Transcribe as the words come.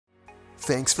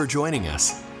Thanks for joining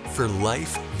us for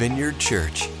Life Vineyard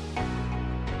Church.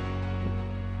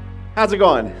 How's it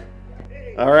going?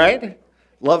 All right.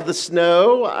 Love the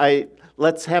snow.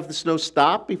 Let's have the snow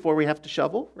stop before we have to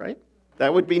shovel, right?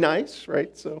 That would be nice,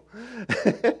 right? So,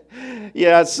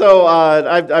 yeah. So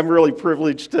I'm really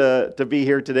privileged to be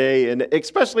here today, and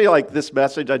especially like this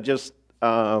message. It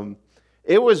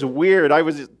was weird. I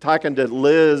was talking to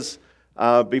Liz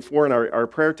before in our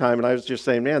prayer time, and I was just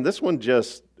saying, man, this one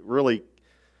just really.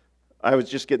 I was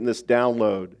just getting this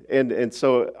download, and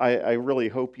so I really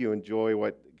hope you enjoy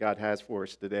what God has for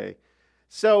us today.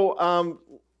 So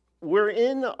we're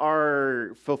in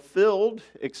our Fulfilled,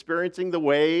 Experiencing the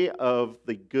Way of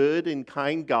the Good and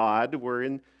Kind God. We're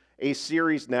in a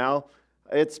series now.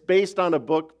 It's based on a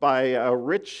book by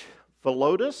Rich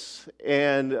Villodas,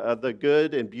 and the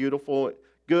Good and Beautiful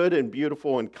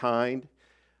and Kind.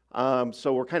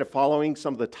 So we're kind of following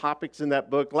some of the topics in that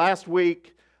book. Last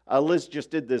week, Liz just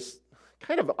did this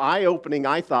kind of eye-opening,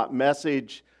 I thought,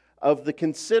 message of the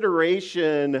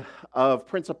consideration of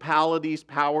principalities,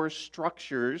 powers,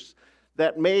 structures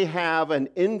that may have an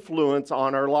influence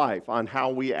on our life, on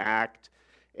how we act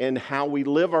and how we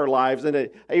live our lives. And I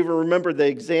even remember the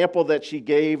example that she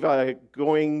gave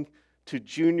going to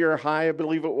junior high, I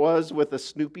believe it was, with a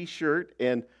Snoopy shirt.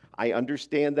 And I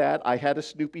understand that. I had a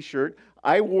Snoopy shirt.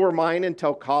 I wore mine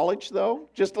until college, though,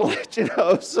 just to let you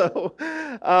know. So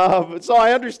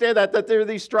I understand that there are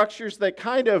these structures that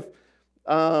kind of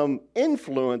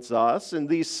influence us, and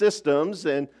these systems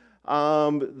and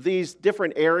these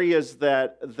different areas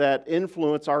that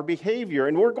influence our behavior.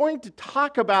 And we're going to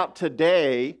talk about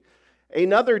today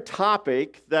another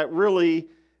topic that really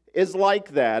is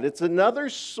like that. It's another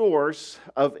source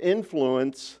of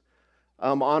influence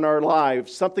on our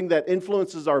lives, something that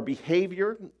influences our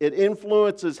behavior. It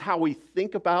influences how we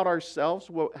think about ourselves,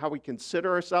 how we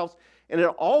consider ourselves. And it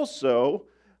also,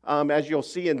 as you'll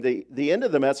see in the end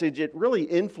of the message, it really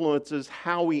influences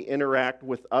how we interact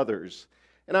with others.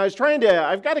 And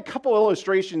I've got a couple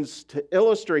illustrations to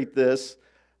illustrate this.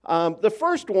 The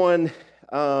first one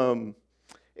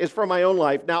is from my own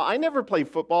life. Now, I never played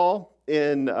football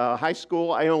in high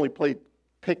school. I only played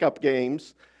pickup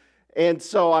games. And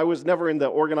so I was never in the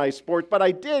organized sport, but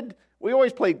we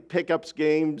always played pickups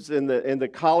games in the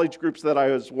college groups that I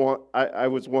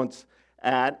was once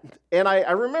at. And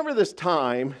I remember this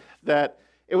time that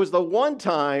it was the one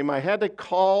time I had to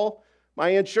call my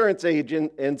insurance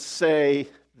agent and say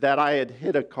that I had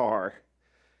hit a car.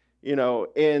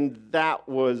 And that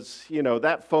was,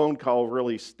 that phone call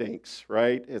really stinks,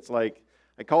 right? It's like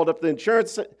I called up the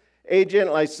insurance agent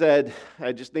and I said,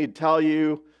 I just need to tell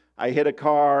you, I hit a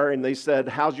car, and they said,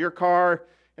 how's your car?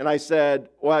 And I said,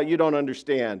 well, you don't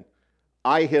understand.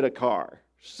 I hit a car.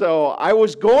 So I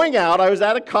was going out, I was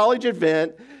at a college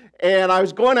event, and I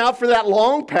was going out for that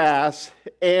long pass,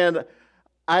 and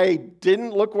I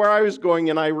didn't look where I was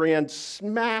going, and I ran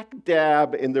smack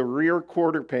dab in the rear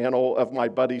quarter panel of my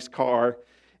buddy's car,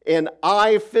 and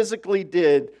I physically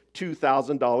did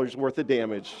 $2,000 worth of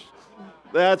damage.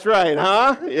 That's right,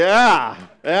 huh? Yeah.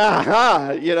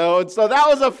 And so that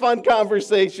was a fun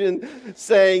conversation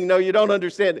saying, no, you don't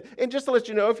understand. And just to let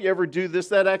you know, if you ever do this,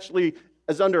 that actually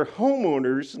is under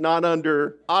homeowners, not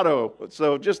under auto.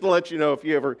 So just to let you know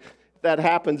if that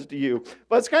happens to you.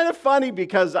 But it's kind of funny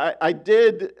because I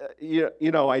did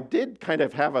kind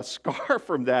of have a scar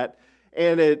from that,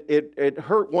 and it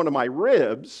hurt one of my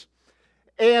ribs.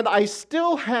 And I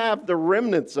still have the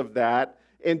remnants of that.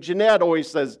 And Jeanette always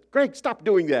says, Greg, stop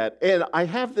doing that. And I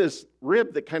have this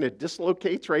rib that kind of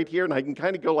dislocates right here, and I can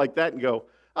kind of go like that and go,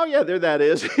 oh, yeah, there that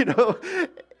is,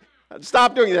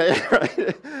 Stop doing that.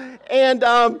 Right? And,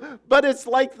 but it's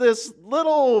like this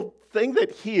little thing that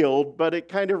healed, but it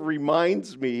kind of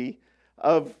reminds me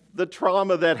of the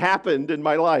trauma that happened in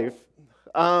my life.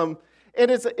 And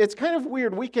it's kind of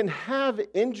weird. We can have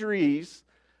injuries,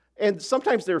 and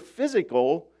sometimes they're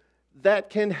physical, that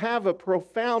can have a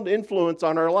profound influence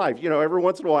on our life. Every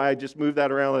once in a while, I just move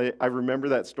that around. I remember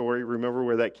that story, remember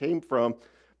where that came from.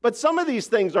 But some of these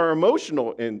things are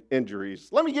emotional injuries.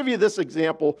 Let me give you this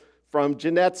example from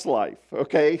Jeanette's life,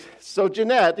 okay? So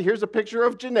Jeanette, here's a picture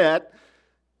of Jeanette.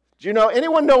 Do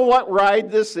anyone know what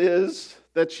ride this is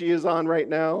that she is on right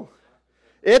now?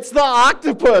 It's the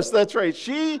octopus, that's right.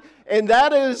 And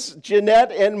that is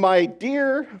Jeanette and my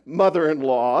dear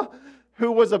mother-in-law,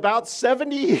 who was about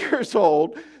 70 years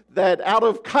old, that out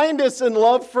of kindness and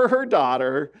love for her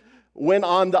daughter, went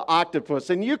on the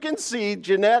octopus. And you can see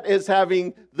Jeanette is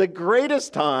having the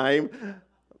greatest time.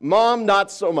 Mom, not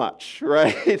so much,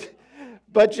 right?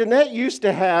 But Jeanette used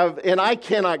to have, and I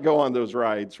cannot go on those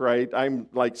rides, right? I'm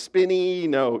like spinny,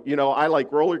 I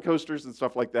like roller coasters and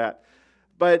stuff like that.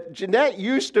 But Jeanette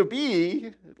used to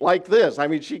be like this. I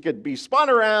mean, she could be spun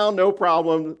around, no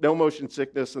problem, no motion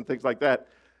sickness and things like that.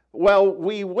 Well,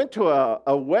 we went to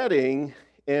a wedding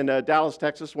in Dallas,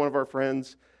 Texas, one of our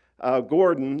friends,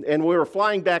 Gordon, and we were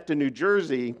flying back to New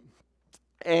Jersey,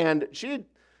 and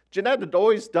Jeanette had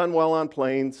always done well on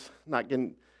planes, not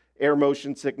getting air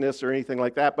motion sickness or anything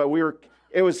like that, but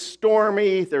it was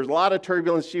stormy, there's a lot of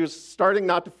turbulence, she was starting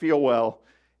not to feel well,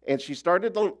 and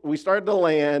we started to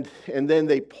land, and then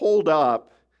they pulled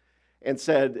up and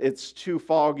said, it's too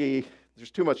foggy,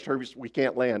 there's too much turbulence, we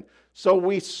can't land. So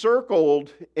we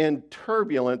circled in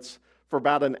turbulence for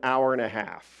about an hour and a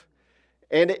half.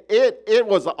 And it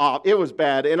was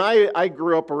bad. And I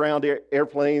grew up around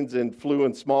airplanes and flew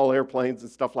in small airplanes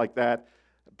and stuff like that.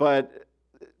 But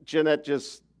Jeanette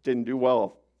just didn't do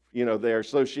well, there.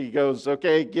 So she goes,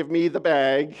 okay, give me the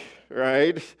bag,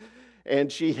 right?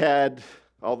 And she had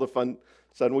all the fun.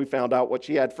 Suddenly we found out what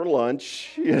she had for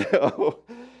lunch,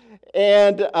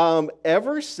 And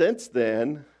ever since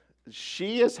then,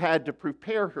 she has had to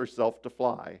prepare herself to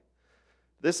fly.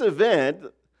 This event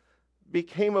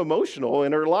became emotional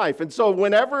in her life. And so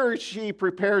whenever she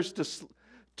prepares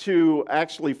to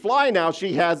actually fly now,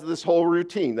 she has this whole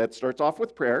routine that starts off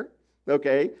with prayer,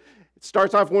 okay? It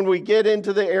starts off when we get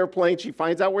into the airplane, she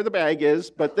finds out where the bag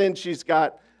is, but then she's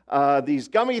got these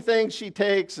gummy things she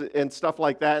takes and stuff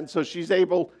like that, and so she's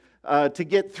able to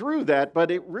get through that,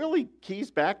 but it really keys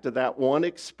back to that one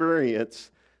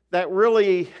experience that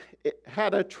really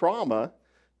had a trauma.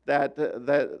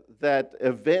 That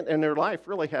event in their life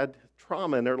really had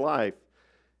trauma in their life.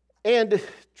 And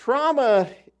trauma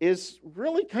is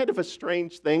really kind of a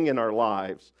strange thing in our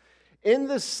lives, in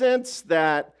the sense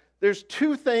that there's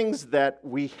two things that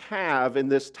we have in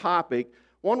this topic.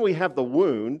 One, we have the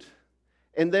wound,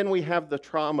 and then we have the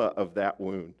trauma of that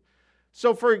wound.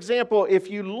 So, for example, if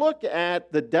you look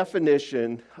at the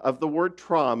definition of the word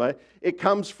trauma,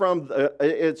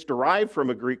 it's derived from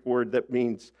a Greek word that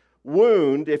means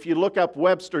wound. If you look up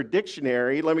Webster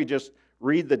Dictionary, let me just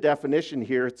read the definition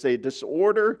here. It's a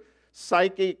disorder,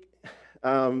 psychic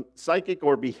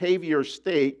or behavior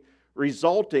state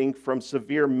resulting from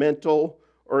severe mental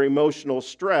or emotional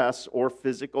stress or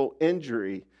physical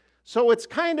injury. So it's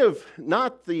kind of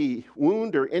not the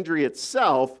wound or injury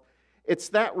itself, it's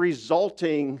that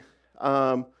resulting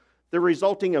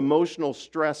emotional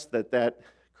stress that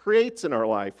creates in our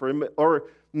life, or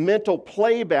mental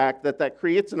playback that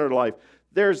creates in our life.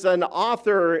 There's an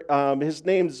author, his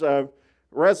name's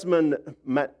Resman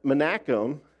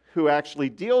Menachem, who actually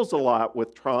deals a lot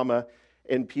with trauma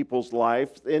in people's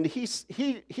lives, and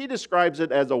he describes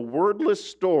it as a wordless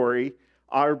story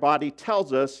our body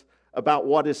tells us about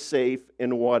what is safe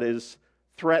and what is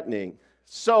threatening.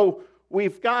 So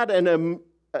we've got an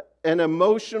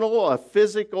emotional, a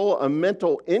physical, a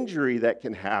mental injury that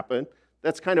can happen.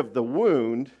 That's kind of the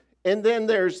wound. And then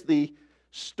there's the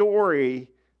story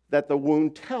that the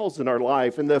wound tells in our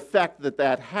life and the effect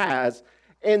that has.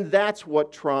 And that's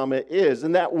what trauma is.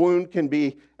 And that wound can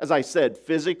be, as I said,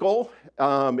 physical.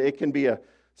 It can be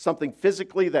something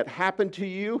physically that happened to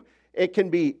you. It can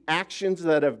be actions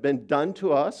that have been done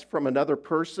to us from another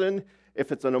person.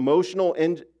 If it's an emotional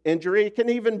injury, it can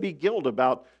even be guilt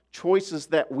about choices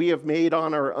that we have made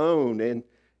on our own.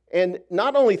 And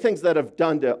not only things that have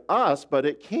done to us, but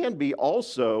it can be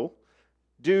also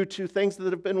due to things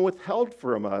that have been withheld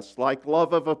from us, like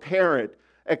love of a parent,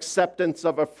 acceptance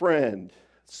of a friend.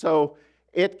 So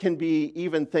it can be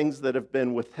even things that have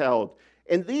been withheld.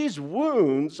 And these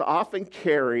wounds often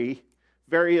carry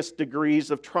various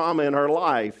degrees of trauma in our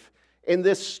life. And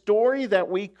this story that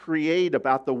we create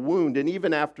about the wound, and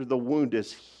even after the wound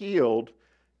is healed,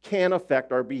 can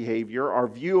affect our behavior, our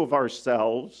view of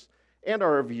ourselves, and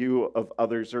our view of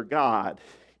others or God.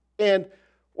 And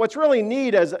what's really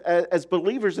neat as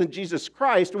believers in Jesus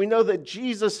Christ, we know that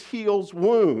Jesus heals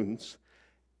wounds.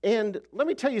 And let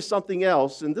me tell you something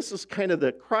else, and this is kind of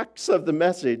the crux of the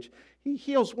message. He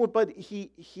heals wounds, but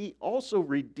he also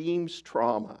redeems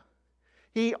trauma.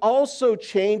 He also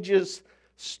changes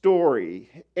story.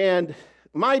 And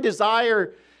my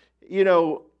desire,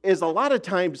 is a lot of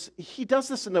times he does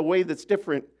this in a way that's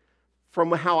different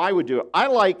from how I would do it.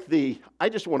 I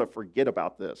just want to forget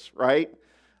about this, right?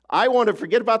 I want to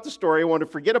forget about the story. I want to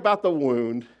forget about the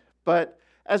wound. But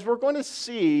as we're going to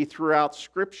see throughout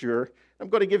Scripture, I'm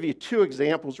going to give you two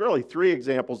examples, really three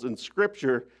examples in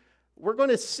Scripture. We're going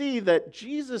to see that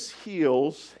Jesus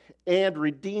heals and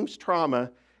redeems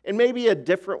trauma in maybe a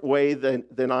different way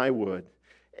than I would.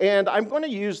 And I'm going to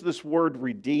use this word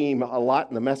redeem a lot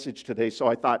in the message today, so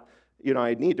I thought,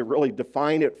 I need to really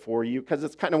define it for you, because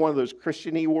it's kind of one of those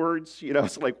Christian-y words.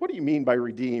 It's like, what do you mean by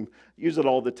redeem? Use it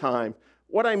all the time.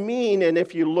 What I mean, and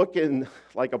if you look in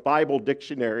like a Bible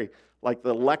dictionary, like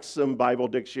the Lexham Bible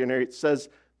Dictionary, it says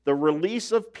the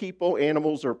release of people,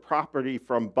 animals, or property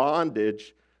from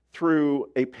bondage through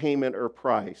a payment or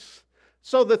price.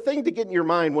 So the thing to get in your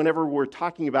mind whenever we're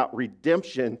talking about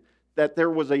redemption, that there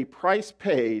was a price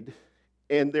paid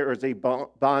and there is a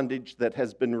bondage that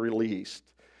has been released.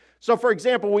 So for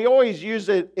example, we always use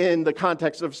it in the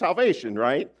context of salvation,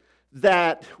 right?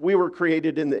 That we were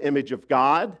created in the image of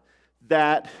God,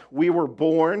 that we were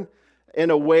born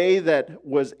in a way that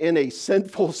was in a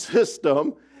sinful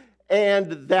system,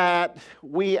 and that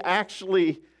we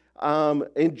actually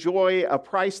enjoy a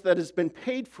price that has been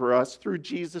paid for us through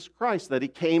Jesus Christ, that he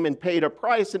came and paid a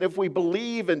price. And if we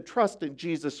believe and trust in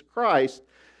Jesus Christ,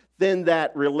 then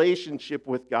that relationship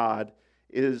with God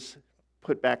is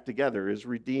put back together, is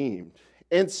redeemed.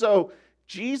 And so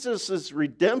Jesus'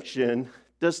 redemption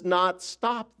does not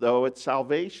stop, though, at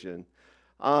salvation.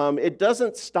 It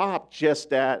doesn't stop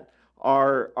just at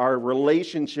our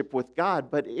relationship with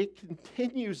God, but it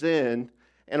continues in,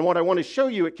 and what I want to show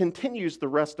you, it continues the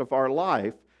rest of our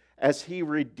life as he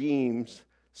redeems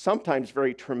sometimes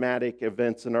very traumatic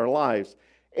events in our lives.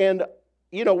 And,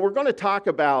 you know, we're going to talk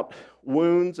about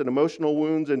wounds and emotional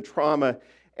wounds and trauma,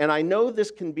 and I know this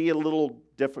can be a little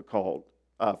difficult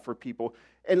for people.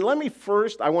 And let me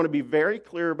first, I want to be very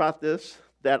clear about this,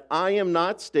 that I am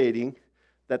not stating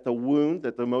that the wound,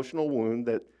 that the emotional wound,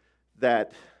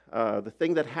 that the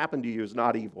thing that happened to you is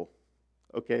not evil,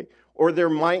 okay? Or there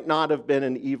might not have been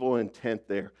an evil intent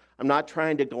there. I'm not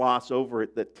trying to gloss over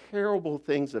it, that terrible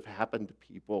things have happened to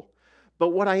people. But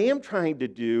what I am trying to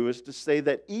do is to say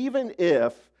that even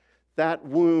if that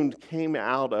wound came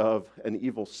out of an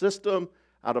evil system,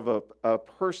 out of a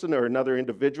person or another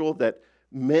individual that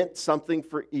meant something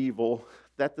for evil,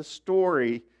 that the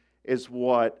story is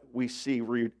what we see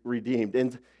redeemed.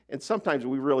 And sometimes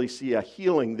we really see a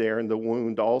healing there in the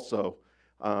wound also.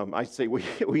 I say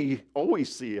we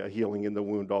always see a healing in the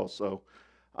wound also.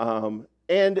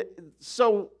 And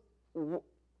so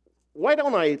why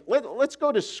don't let's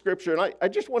go to Scripture. And I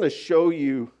just want to show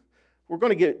you, we're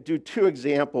going to do two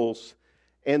examples,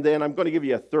 and then I'm going to give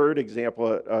you a third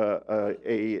example,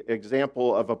 an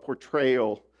example of a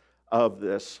portrayal of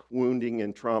this wounding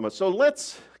and trauma. So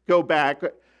let's go back.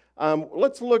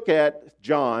 Let's look at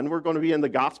John. We're going to be in the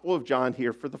Gospel of John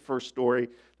here for the first story.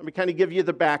 Let me kind of give you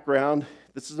the background.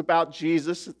 This is about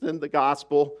Jesus in the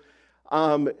Gospel.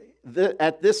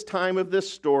 At this time of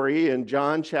this story, in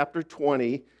John chapter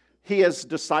 20, he has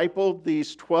discipled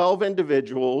these 12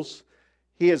 individuals.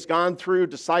 He has gone through,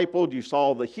 discipled. You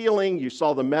saw the healing. You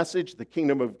saw the message. The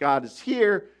kingdom of God is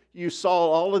here. You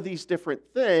saw all of these different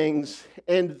things.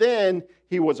 And then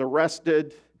he was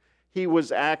arrested. He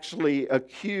was actually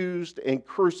accused and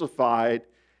crucified.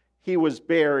 He was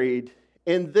buried.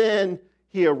 And then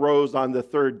he arose on the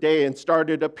third day and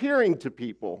started appearing to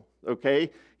people, okay?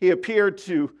 He appeared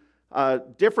to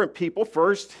different people.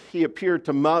 First, he appeared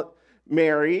to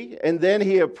Mary, and then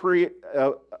he appeared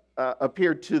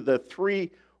to the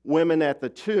three women at the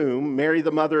tomb, Mary,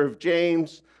 the mother of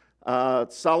James,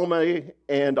 Salome,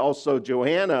 and also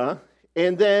Joanna.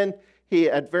 And then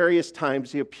at various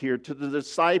times, he appeared to the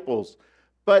disciples.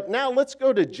 But now let's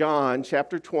go to John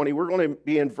chapter 20. We're going to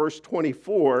be in verse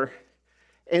 24.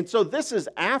 And so this is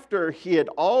after he had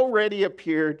already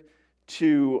appeared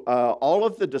to all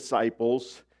of the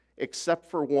disciples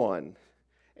except for one.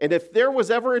 And if there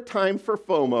was ever a time for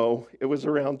FOMO, it was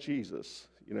around Jesus.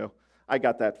 You know, I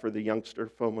got that for the youngster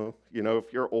FOMO. You know,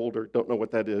 if you're older, don't know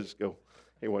what that is, go,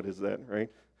 hey, what is that, right?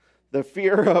 The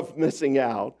fear of missing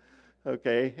out.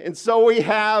 Okay, and so we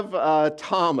have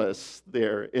Thomas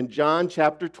there in John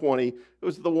chapter 20. It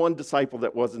was the one disciple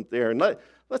that wasn't there. And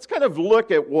let's kind of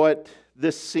look at what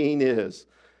this scene is.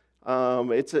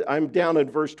 I'm down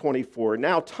in verse 24.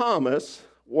 Now Thomas,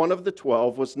 one of the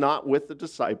 12, was not with the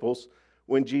disciples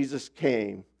when Jesus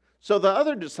came. So the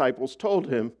other disciples told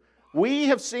him, "We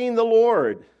have seen the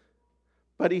Lord."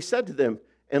 But he said to them,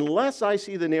 "Unless I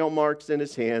see the nail marks in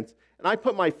his hands, and I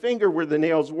put my finger where the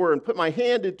nails were and put my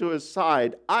hand into his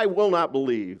side, I will not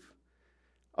believe."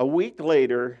 A week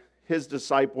later, his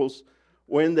disciples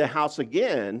were in the house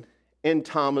again, and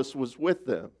Thomas was with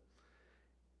them.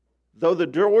 Though the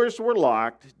doors were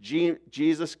locked,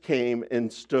 Jesus came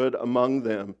and stood among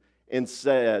them and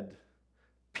said,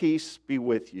 "Peace be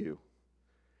with you."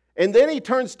 And then he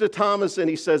turns to Thomas and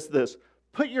he says this,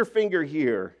 "Put your finger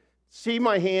here. See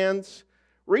my hands?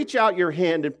 Reach out your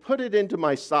hand and put it into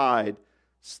my side.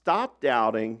 Stop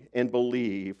doubting and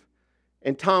believe."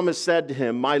 And Thomas said to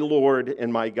him, "My Lord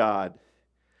and my God."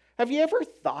 Have you ever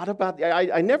thought about,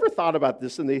 I never thought about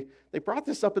this, and they brought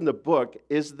this up in the book,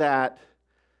 is that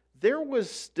there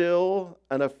was still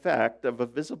an effect of a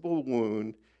visible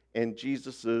wound in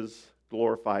Jesus'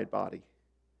 glorified body.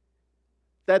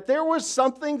 That there was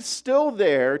something still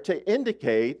there to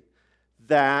indicate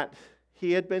that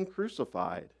he had been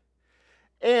crucified.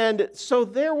 And so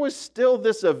there was still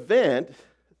this event,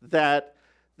 that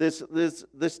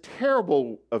this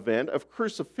terrible event of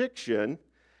crucifixion,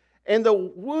 and the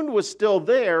wound was still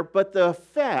there, but the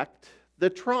effect, the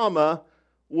trauma,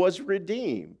 was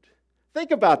redeemed.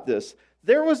 Think about this.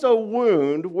 There was a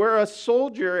wound where a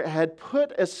soldier had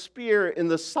put a spear in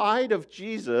the side of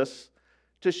Jesus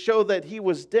to show that he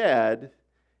was dead,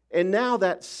 and now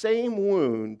that same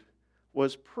wound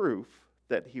was proof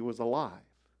that he was alive.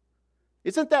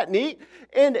 Isn't that neat?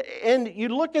 And you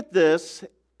look at this,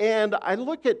 and I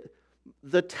look at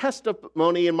the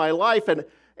testimony in my life, and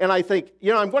I think,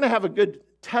 I'm going to have a good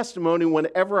testimony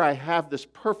whenever I have this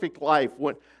perfect life,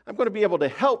 when I'm going to be able to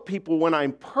help people when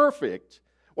I'm perfect,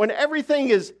 when everything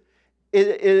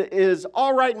is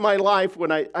all right in my life,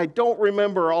 when I don't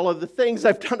remember all of the things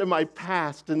I've done in my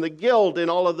past and the guilt and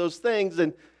all of those things.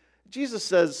 And Jesus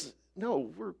says,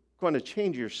 no, we're going to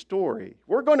change your story.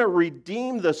 We're going to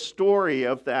redeem the story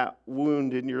of that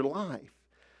wound in your life.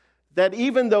 That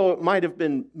even though it might have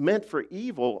been meant for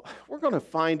evil, we're going to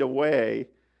find a way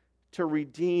to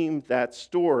redeem that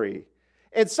story.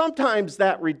 And sometimes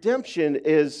that redemption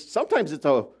sometimes it's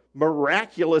a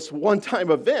miraculous one-time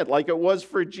event like it was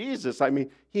for Jesus. I mean,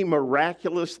 he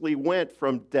miraculously went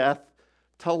from death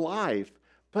to life.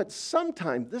 But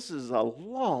sometimes this is a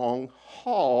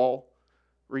long-haul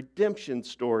redemption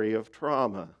story of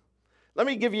trauma. Let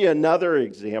me give you another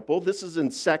example. This is in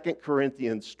 2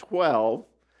 Corinthians 12.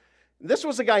 This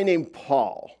was a guy named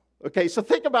Paul. Okay, so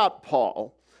think about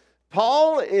Paul.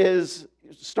 Paul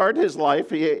started his life,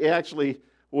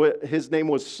 his name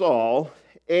was Saul,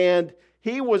 and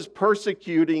he was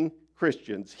persecuting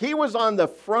Christians. He was on the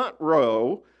front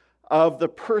row of the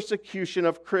persecution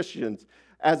of Christians.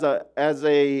 As a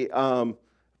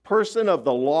person of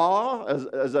the law,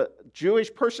 as a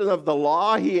Jewish person of the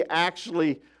law, he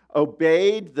actually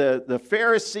obeyed the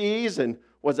Pharisees and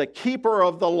was a keeper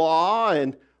of the law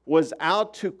and was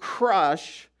out to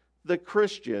crush the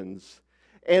Christians.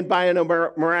 And by a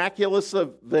miraculous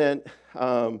event,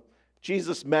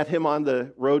 Jesus met him on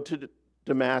the road to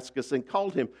Damascus and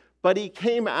called him. But he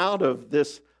came out of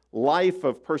this life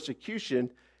of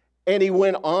persecution, and he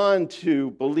went on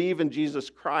to believe in Jesus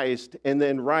Christ and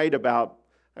then write about,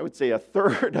 I would say, a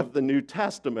third of the New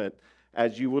Testament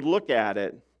as you would look at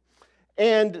it.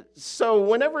 And so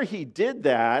whenever he did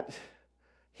that,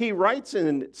 he writes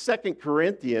in 2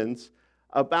 Corinthians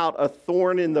about a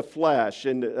thorn in the flesh.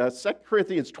 In 2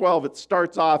 Corinthians 12, it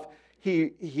starts off,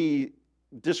 he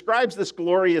describes this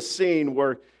glorious scene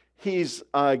where he's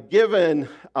given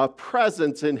a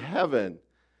presence in heaven.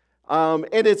 And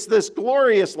it's this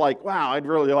glorious, wow, I'd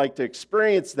really like to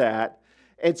experience that.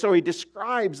 And so he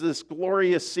describes this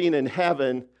glorious scene in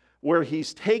heaven where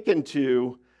he's taken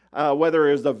to, whether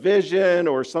it was a vision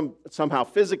or somehow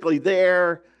physically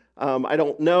there, I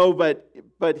don't know,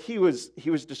 but he was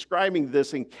describing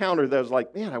this encounter that was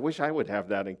like, man, I wish I would have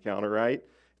that encounter, right?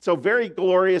 So very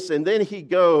glorious, and then he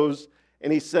goes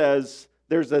and he says,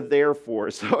 there's a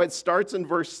therefore. So it starts in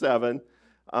verse 7,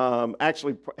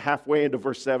 actually halfway into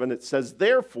verse 7, it says,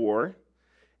 therefore,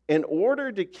 in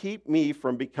order to keep me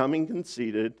from becoming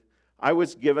conceited, I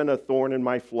was given a thorn in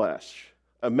my flesh,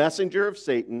 a messenger of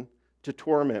Satan to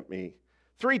torment me.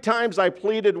 3 times I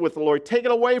pleaded with the Lord, take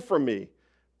it away from me.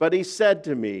 But he said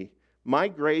to me, my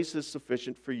grace is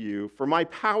sufficient for you, for my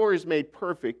power is made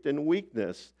perfect in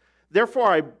weakness. Therefore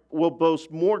I will boast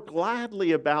more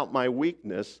gladly about my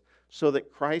weakness, so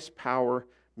that Christ's power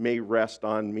may rest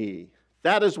on me.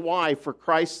 That is why, for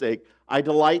Christ's sake, I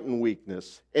delight in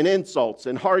weakness, in insults,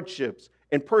 in hardships,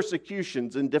 in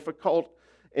persecutions, in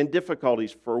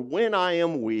difficulties. For when I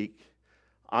am weak,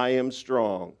 I am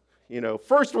strong.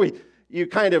 First you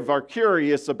kind of are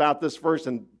curious about this verse,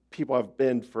 and people have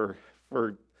been for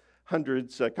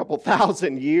hundreds, a couple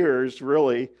thousand years,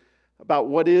 really, about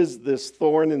what is this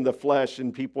thorn in the flesh.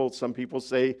 And some people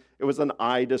say it was an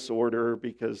eye disorder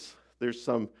because there's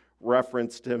some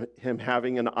reference to him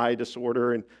having an eye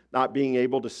disorder and not being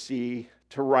able to see,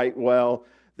 to write well.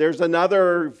 There's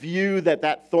another view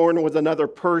that thorn was another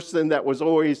person that was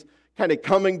always kind of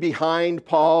coming behind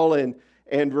Paul and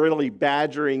really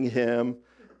badgering him.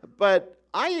 But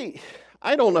I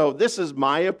don't know. This is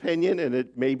my opinion, and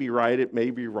it may be right, it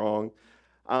may be wrong.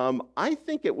 I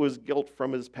think it was guilt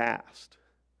from his past.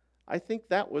 I think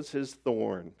that was his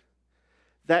thorn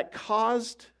that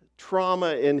caused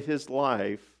trauma in his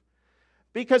life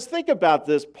Because think about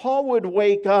this, Paul would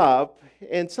wake up,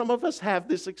 and some of us have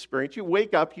this experience. You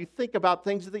wake up, you think about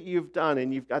things that you've done,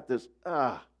 and you've got this,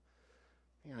 man,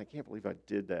 I can't believe I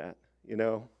did that, you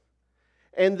know?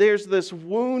 And there's this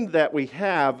wound that we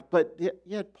have, but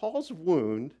yet Paul's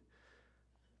wound,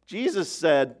 Jesus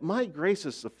said, my grace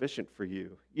is sufficient for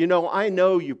you. You know, I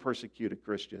know you persecuted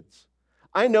Christians.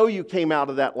 I know you came out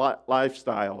of that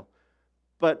lifestyle,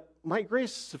 but my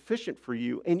grace is sufficient for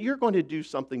you, and you're going to do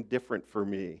something different for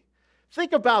me.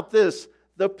 Think about this.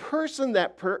 The person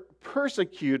that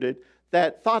persecuted,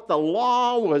 that thought the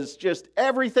law was just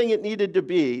everything it needed to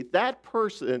be, that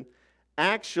person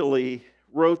actually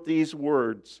wrote these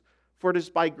words, "For it is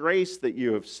by grace that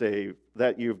you have saved,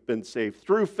 that you've been saved,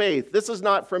 through faith. This is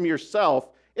not from yourself.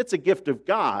 It's a gift of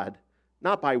God,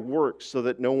 not by works, so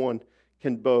that no one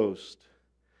can boast."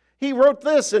 He wrote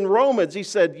this in Romans. He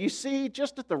said, you see,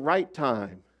 just at the right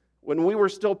time, when we were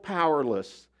still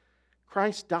powerless,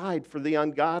 Christ died for the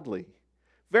ungodly.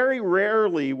 Very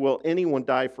rarely will anyone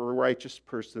die for a righteous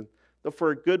person, though for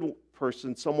a good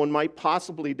person, someone might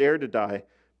possibly dare to die.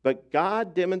 But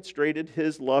God demonstrated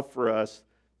his love for us,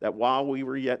 that while we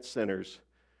were yet sinners,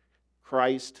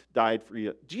 Christ died for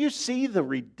you. Do you see the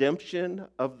redemption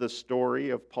of the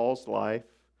story of Paul's life,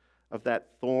 of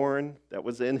that thorn that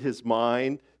was in his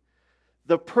mind?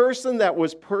 The person that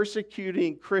was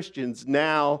persecuting Christians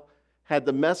now had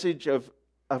the message of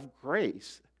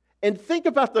grace. And think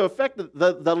about the effect of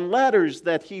the letters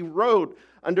that he wrote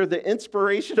under the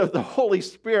inspiration of the Holy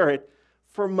Spirit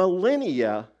for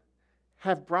millennia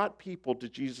have brought people to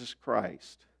Jesus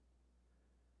Christ.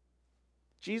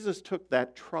 Jesus took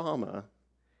that trauma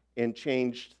and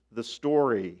changed the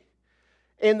story.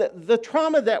 And the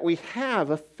trauma that we have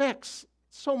affects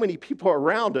so many people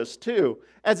around us too,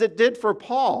 as it did for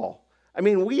Paul. I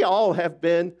mean, we all have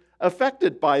been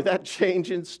affected by that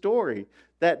change in story,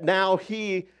 that now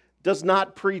he does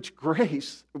not preach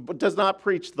grace, but does not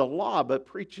preach the law, but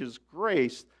preaches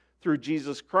grace through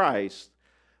Jesus Christ.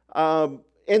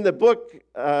 In the book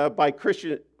by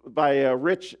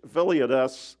Rich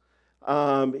Villodas,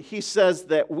 he says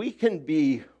that we can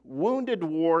be wounded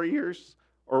warriors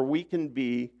or we can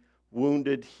be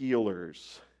wounded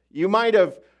healers. You might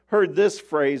have heard this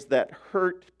phrase that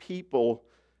hurt people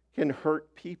can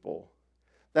hurt people.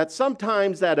 That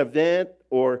sometimes that event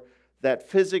or that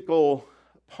physical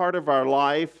part of our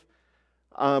life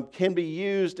can be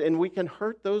used and we can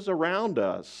hurt those around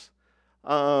us.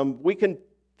 We can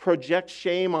project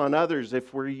shame on others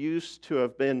if we're used to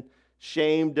have been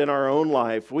shamed in our own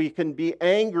life. We can be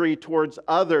angry towards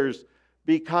others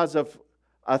because of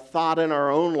a thought in our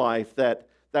own life that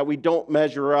we don't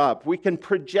measure up. We can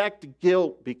project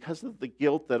guilt because of the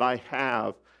guilt that I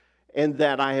have and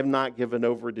that I have not given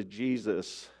over to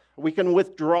Jesus. We can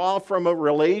withdraw from a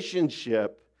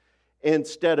relationship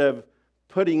instead of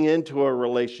putting into a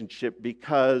relationship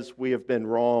because we have been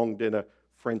wronged in a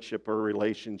friendship or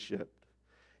relationship.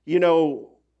 You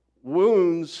know,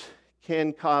 wounds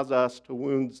can cause us to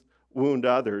wound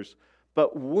others,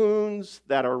 but wounds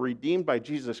that are redeemed by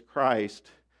Jesus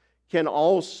Christ can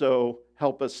also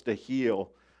help us to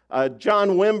heal.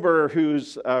 John Wimber,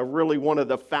 who's really one of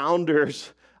the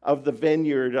founders of the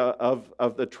vineyard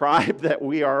of the tribe that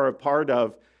we are a part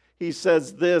of, he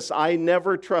says this, "I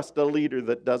never trust a leader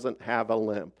that doesn't have a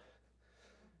limp."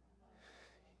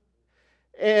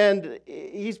 And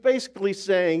he's basically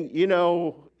saying, you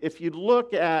know, if you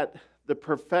look at the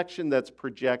perfection that's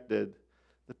projected,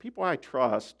 the people I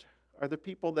trust are the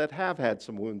people that have had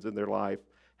some wounds in their life,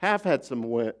 have had some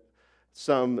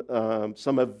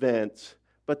events,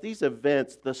 but these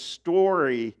events, the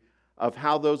story of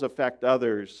how those affect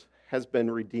others has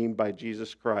been redeemed by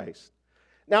Jesus Christ.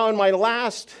 Now, in my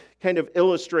last kind of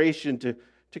illustration to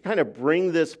kind of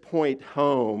bring this point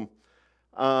home,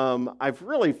 I've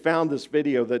really found this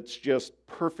video that's just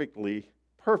perfect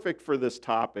for this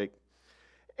topic.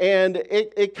 And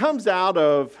it comes out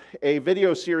of a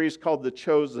video series called The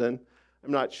Chosen.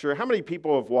 I'm not sure. How many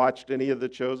people have watched any of The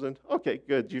Chosen? Okay,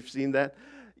 good. You've seen that.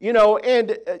 You know,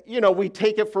 and, we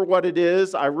take it for what it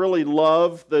is. I really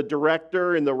love the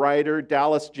director and the writer,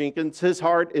 Dallas Jenkins. His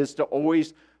heart is to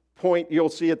always point, you'll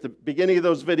see at the beginning of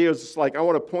those videos, it's like, I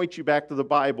want to point you back to the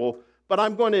Bible, but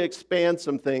I'm going to expand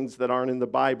some things that aren't in the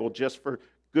Bible just for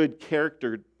good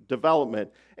character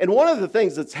development. And one of the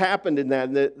things that's happened in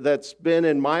that's been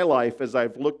in my life as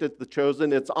I've looked at The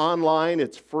Chosen, it's online,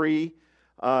 it's free.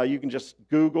 You can just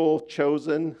Google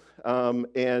Chosen,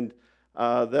 and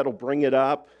that'll bring it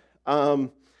up. And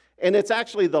it's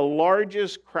actually the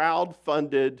largest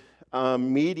crowd-funded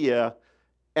media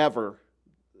ever.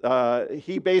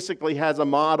 He basically has a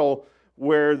model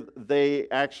where they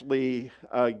actually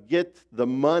get the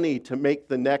money to make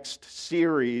the next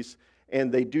series,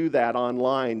 and they do that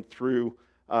online through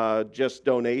just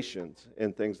donations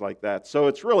and things like that. So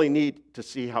it's really neat to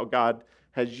see how God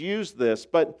has used this.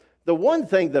 But the one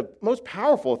thing, the most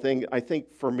powerful thing, I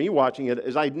think, for me watching it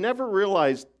is I never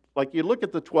realized, like you look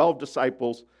at the 12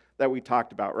 disciples that we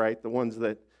talked about, right? The ones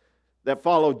that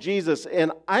followed Jesus,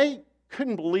 and I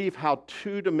couldn't believe how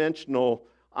two-dimensional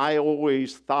I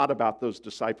always thought about those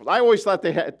disciples. I always thought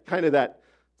they had kind of that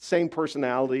same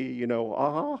personality,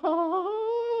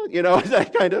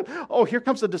 that kind of, oh, here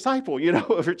comes the disciple,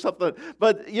 or something.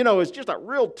 But, it's just a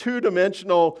real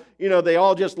two-dimensional, they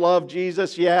all just love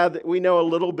Jesus. Yeah, we know a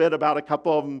little bit about a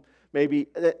couple of them, maybe.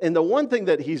 And the one thing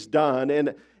that he's done,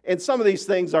 and some of these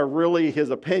things are really his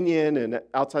opinion and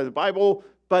outside the Bible,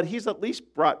 but he's at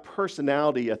least brought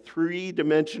personality, a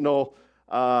three-dimensional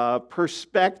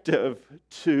perspective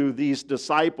to these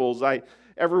disciples.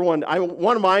 One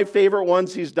of my favorite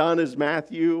ones he's done is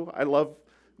Matthew. I love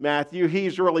Matthew.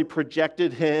 He's really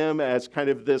projected him as kind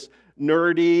of this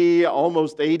nerdy,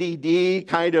 almost ADD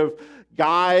kind of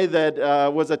guy that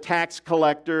was a tax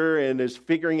collector and is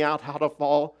figuring out how to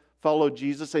follow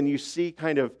Jesus. And you see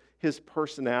kind of his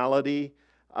personality,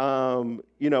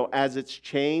 as it's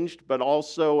changed, but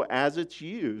also as it's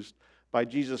used by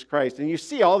Jesus Christ. And you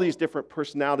see all these different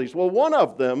personalities. Well, one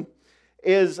of them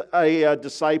is a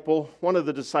disciple. One of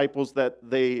the disciples that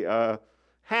they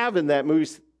have in that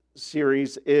movie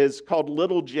series is called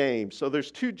Little James. So there's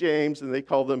two James, and they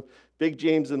call them Big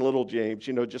James and Little James.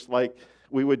 Just like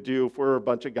we would do if we're a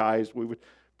bunch of guys, we would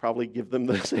probably give them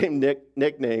the same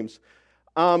nicknames.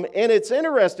 And it's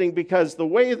interesting because the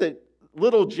way that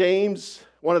Little James,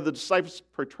 one of the disciples,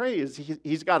 portrays,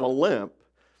 he's got a limp.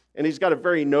 And he's got a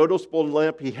very noticeable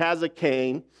limp. He has a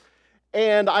cane.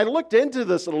 And I looked into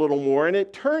this a little more, and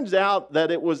it turns out that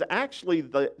it was actually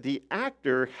the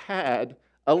actor had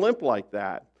a limp like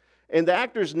that. And the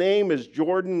actor's name is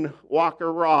Jordan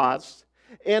Walker Ross.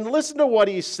 And listen to what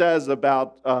he says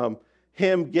about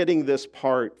him getting this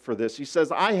part for this. He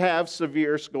says, I have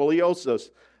severe scoliosis,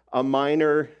 a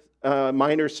minor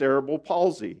cerebral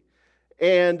palsy.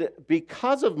 And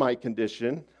because of my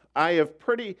condition, I have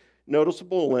pretty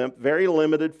noticeable limp, very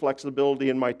limited flexibility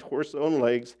in my torso and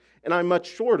legs, and I'm much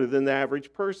shorter than the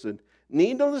average person.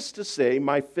 Needless to say,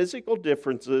 my physical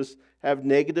differences have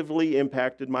negatively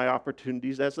impacted my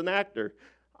opportunities as an actor.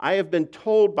 I have been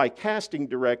told by casting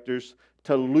directors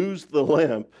to lose the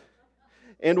limp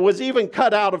and was even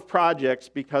cut out of projects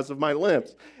because of my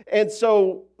limps. And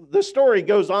so the story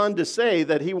goes on to say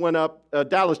that he went up,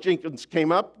 Dallas Jenkins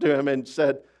came up to him and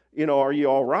said, are you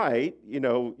all right?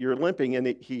 You're limping. And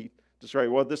he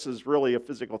decided, well, this is really a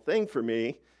physical thing for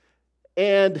me.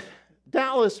 And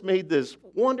Dallas made this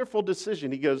wonderful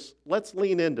decision. He goes, let's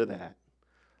lean into that.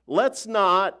 Let's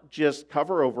not just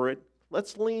cover over it.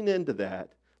 Let's lean into that.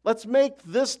 Let's make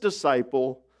this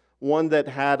disciple one that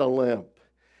had a limp.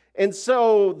 And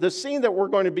so the scene that we're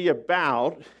going to be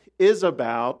about is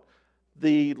about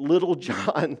the little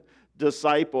John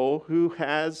disciple who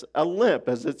has a limp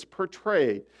as it's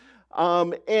portrayed.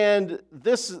 And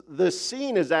this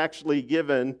scene is actually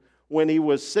given when he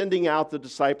was sending out the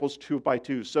disciples 2 by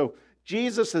 2. So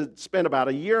Jesus had spent about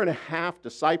a year and a half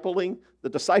discipling the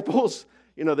disciples.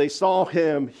 They saw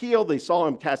him heal, they saw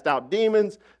him cast out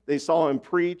demons, they saw him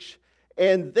preach.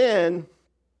 And then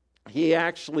he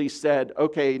actually said,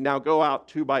 okay, now go out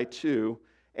 2 by 2.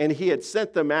 And he had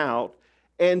sent them out.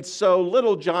 And so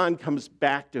little John comes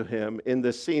back to him in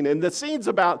this scene. And the scene's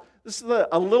this is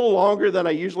a little longer than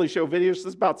I usually show videos. This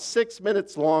is about 6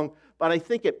 minutes long, but I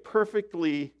think it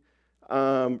perfectly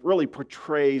really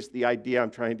portrays the idea I'm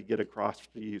trying to get across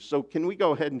to you. So can we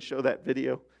go ahead and show that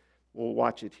video? We'll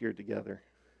watch it here together.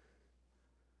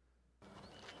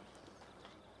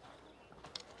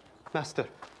 Master.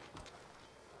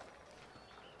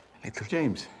 Little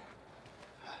James.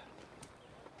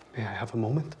 May I have a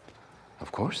moment?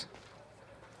 Of course.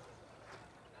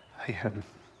 I am...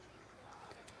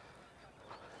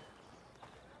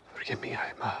 Forgive me,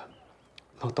 I'm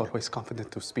not always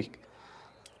confident to speak.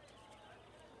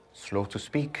 Slow to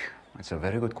speak. It's a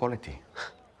very good quality.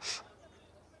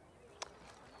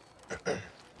 I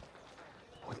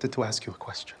wanted to ask you a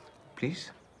question.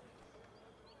 Please?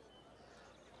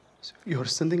 So you're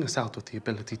sending us out with the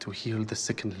ability to heal the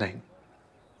sick and lame.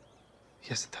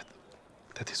 Yes,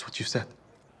 that is what you said.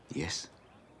 Yes.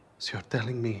 So you're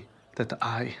telling me that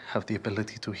I have the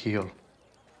ability to heal.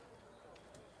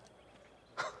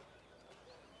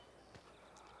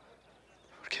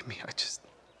 Forgive me, I just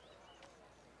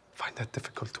find that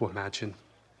difficult to imagine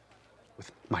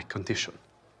with my condition.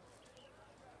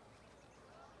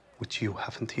 which you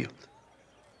haven't healed.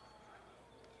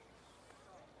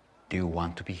 Do you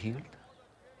want to be healed?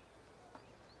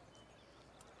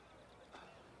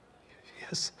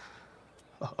 Yes,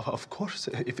 of course,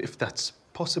 if that's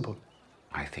possible.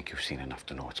 I think you've seen enough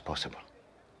to know it's possible.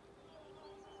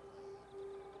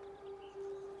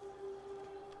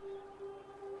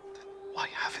 Why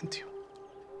haven't you?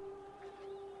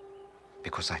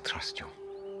 Because I trust you.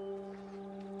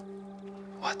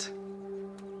 What?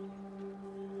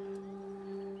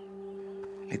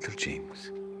 Little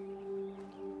James.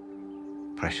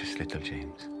 Precious little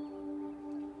James.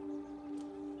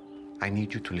 I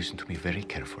need you to listen to me very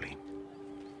carefully.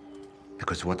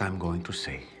 Because what I'm going to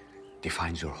say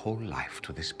defines your whole life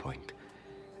to this point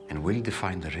and will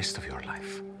define the rest of your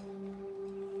life.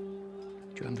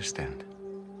 Do you understand?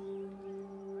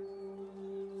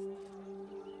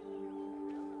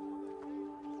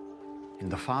 In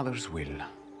the Father's will,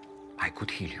 I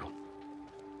could heal you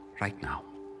right now.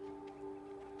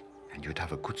 And you'd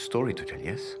have a good story to tell,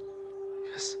 yes?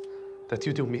 Yes, that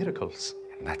you do miracles.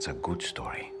 And that's a good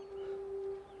story.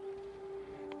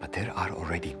 But there are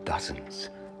already dozens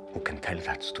who can tell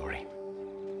that story.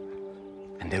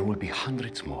 And there will be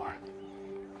hundreds more,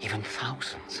 even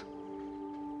thousands.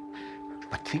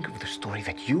 But think of the story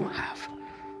that you have,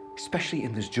 especially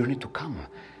in this journey to come,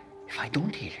 if I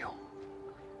don't heal you.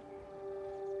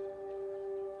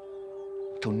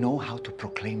 To know how to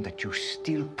proclaim that you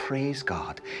still praise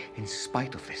God in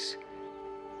spite of this.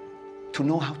 To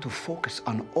know how to focus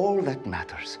on all that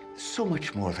matters, so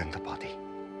much more than the body.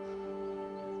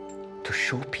 To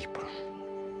show people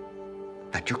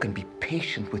that you can be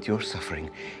patient with your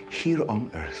suffering here on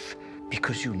earth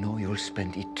because you know you'll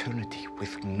spend eternity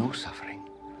with no suffering.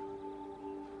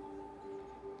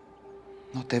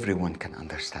 Not everyone can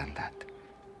understand that.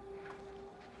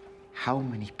 How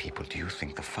many people do you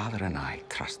think the Father and I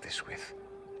trust this with?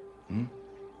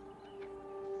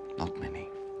 Not many.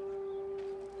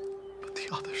 But the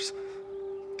others,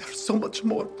 there's so much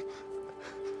more.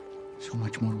 So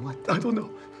much more what? I don't know.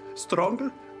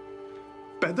 Stronger?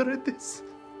 Better at this?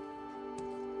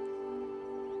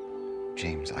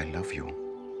 James, I love you.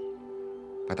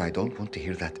 But I don't want to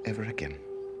hear that ever again.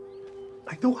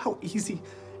 I know how easy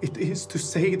it is to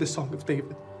say the Song of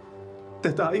David,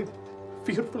 that I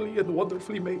fearfully and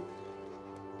wonderfully made.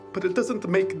 But it doesn't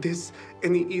make this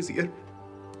any easier.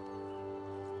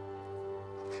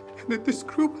 And in this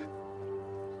group,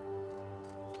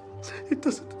 it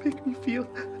doesn't make me feel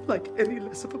like any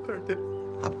less of a burden.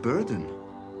 A burden?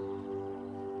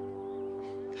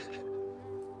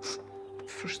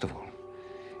 First of all,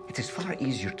 it is far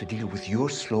easier to deal with your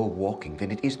slow walking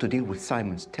than it is to deal with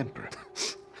Simon's temper.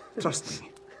 Trust me.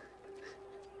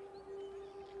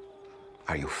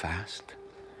 Are you fast?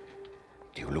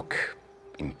 Do you look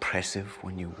impressive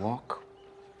when you walk?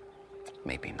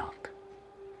 Maybe not.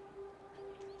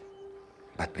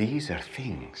 But these are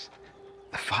things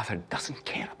the Father doesn't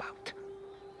care about.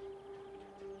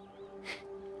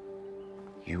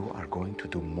 You are going to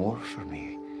do more for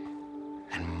me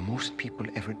than most people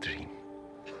ever dream.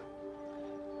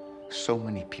 So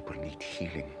many people need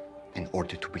healing in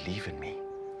order to believe in me.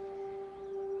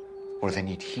 Or they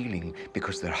need healing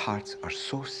because their hearts are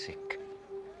so sick.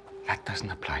 That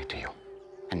doesn't apply to you.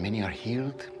 And many are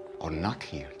healed or not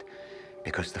healed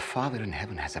because the Father in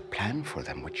heaven has a plan for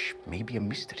them which may be a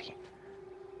mystery.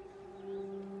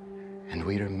 And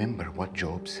we remember what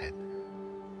Job said.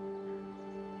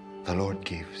 The Lord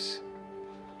gives,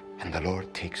 and the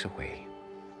Lord takes away.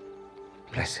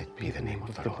 Blessed be the name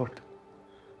of the Lord.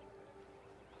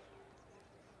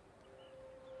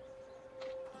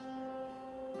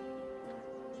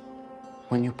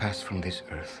 When you pass from this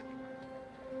earth,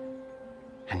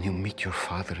 and you meet your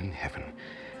Father in heaven,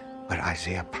 where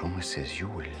Isaiah promises you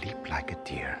will leap like a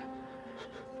deer,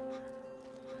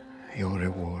 your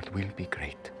reward will be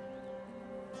great.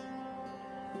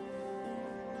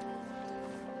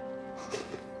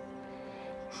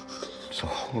 So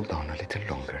hold on a little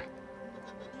longer.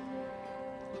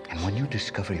 And when you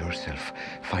discover yourself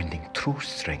finding true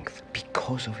strength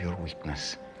because of your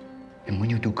weakness, and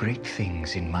when you do great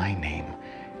things in my name,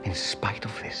 in spite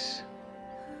of this,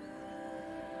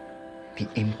 the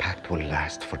impact will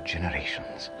last for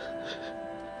generations.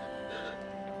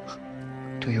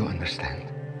 Do you understand?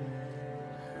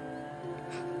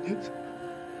 Yes.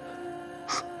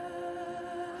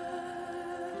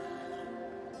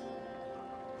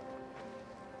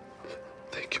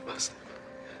 Thank you, Master.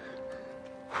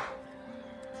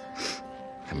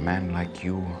 A man like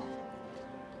you,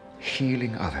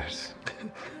 healing others.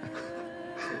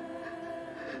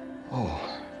 Oh,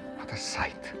 what a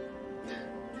sight.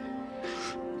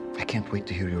 I can't wait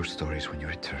to hear your stories when you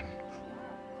return.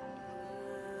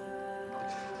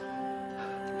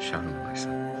 Shalom, my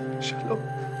son. Shalom.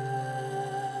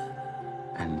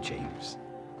 And James,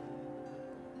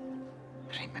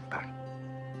 remember,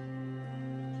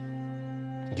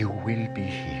 you will be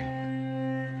healed.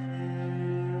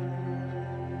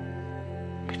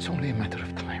 It's only a matter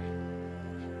of time.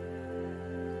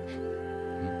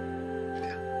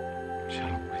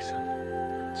 Shalom, my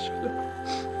son. Shalom.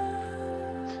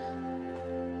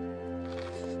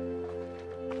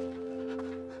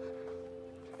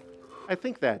 I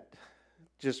think that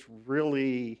just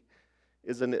really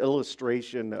is an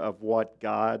illustration of what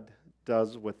God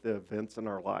does with the events in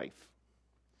our life.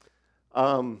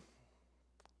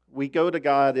 We go to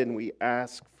God and we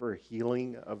ask for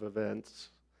healing of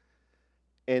events,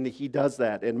 and He does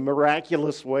that in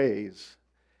miraculous ways.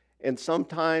 And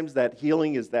sometimes that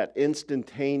healing is that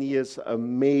instantaneous,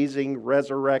 amazing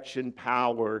resurrection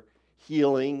power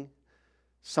healing.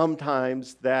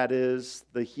 Sometimes that is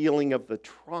the healing of the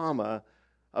trauma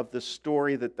of the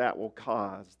story that will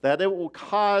cause. That it will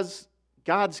cause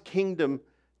God's kingdom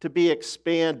to be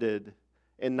expanded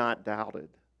and not doubted.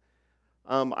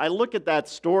 I look at that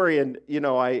story and,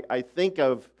 I think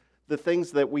of the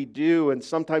things that we do, and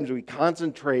sometimes we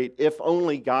concentrate, if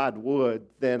only God would,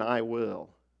 then I will.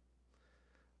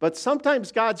 But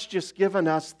sometimes God's just given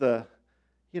us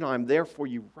I'm there for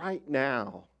you right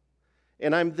now.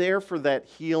 And I'm there for that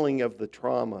healing of the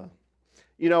trauma.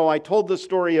 I told the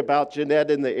story about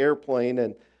Jeanette in the airplane,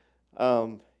 and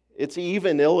it's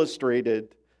even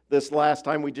illustrated this last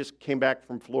time. We just came back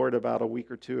from Florida about 2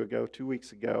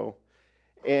 weeks ago.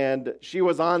 And she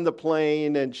was on the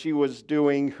plane, and she was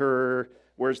doing her,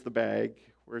 where's the bag?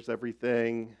 Where's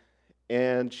everything?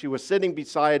 And she was sitting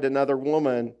beside another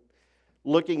woman,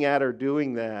 looking at her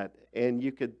doing that. And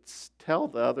you could tell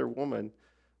the other woman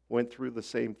went through the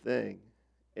same thing.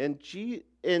 And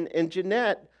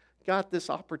Jeanette got this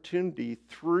opportunity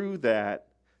through that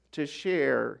to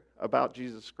share about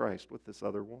Jesus Christ with this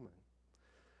other woman.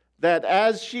 That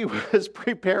as she was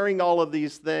preparing all of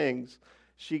these things,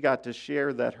 she got to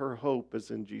share that her hope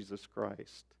is in Jesus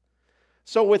Christ.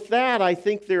 So with that, I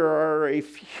think there are a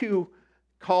few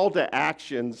call to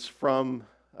actions from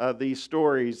these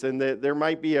stories, and there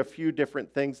might be a few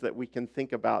different things that we can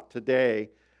think about today.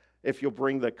 If you'll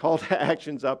bring the call to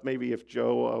actions up, maybe if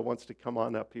Joe wants to come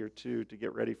on up here too to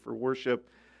get ready for worship.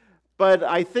 But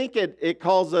I think it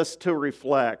calls us to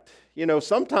reflect.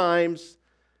 Sometimes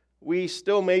we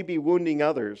still may be wounding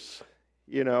others.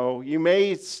 You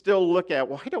may still look at,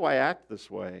 why do I act this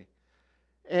way?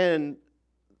 And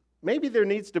maybe there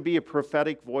needs to be a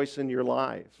prophetic voice in your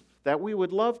life that we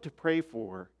would love to pray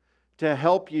for, to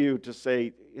help you to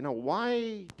say,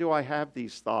 why do I have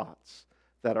these thoughts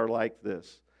that are like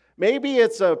this? Maybe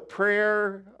it's a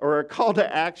prayer or a call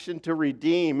to action to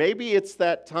redeem. Maybe it's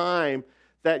that time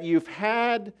that you've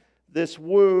had this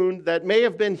wound that may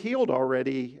have been healed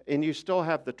already, and you still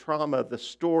have the trauma, the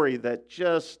story that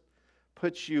just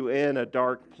puts you in a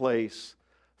dark place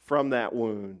from that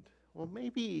wound. Well,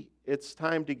 maybe it's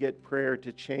time to get prayer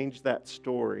to change that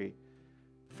story,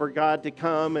 for God to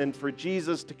come and for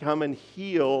Jesus to come and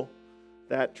heal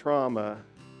that trauma.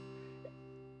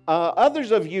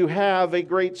 Others of you have a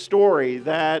great story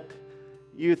that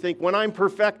you think, when I'm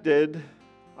perfected,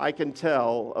 I can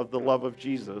tell of the love of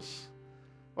Jesus.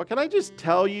 Well, can I just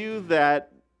tell you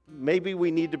that maybe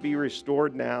we need to be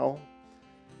restored now?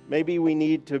 Maybe we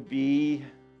need to be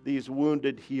these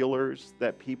wounded healers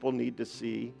that people need to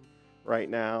see right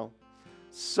now.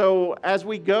 So as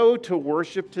we go to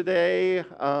worship today,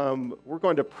 we're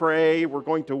going to pray, we're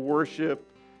going to worship,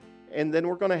 and then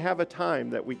we're going to have a time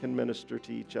that we can minister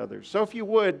to each other. So if you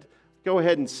would, go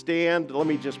ahead and stand. Let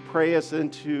me just pray us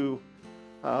into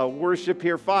worship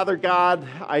here. Father God,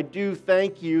 I do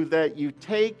thank you that you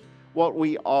take what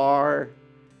we are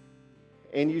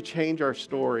and you change our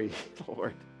story,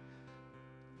 Lord.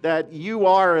 That you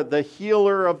are the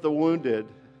healer of the wounded.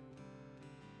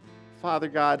 Father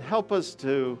God, help us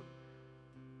to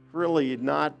really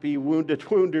not be wounded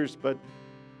wounders, but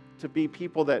to be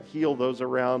people that heal those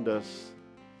around us.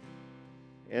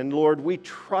 And Lord, we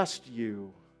trust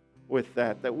you with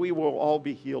that we will all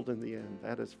be healed in the end.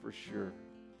 That is for sure.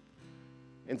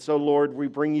 And so, Lord, we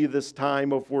bring you this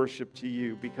time of worship to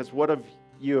you because what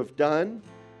you have done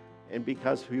and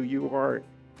because who you are,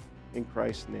 in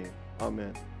Christ's name.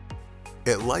 Amen.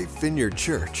 At Life Vineyard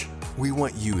Church, we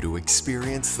want you to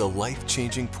experience the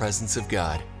life-changing presence of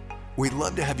God. We'd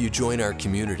love to have you join our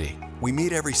community. We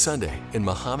meet every Sunday in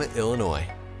Mahomet, Illinois.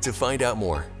 To find out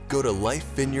more, go to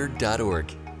lifevineyard.org,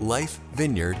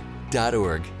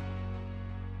 lifevineyard.org.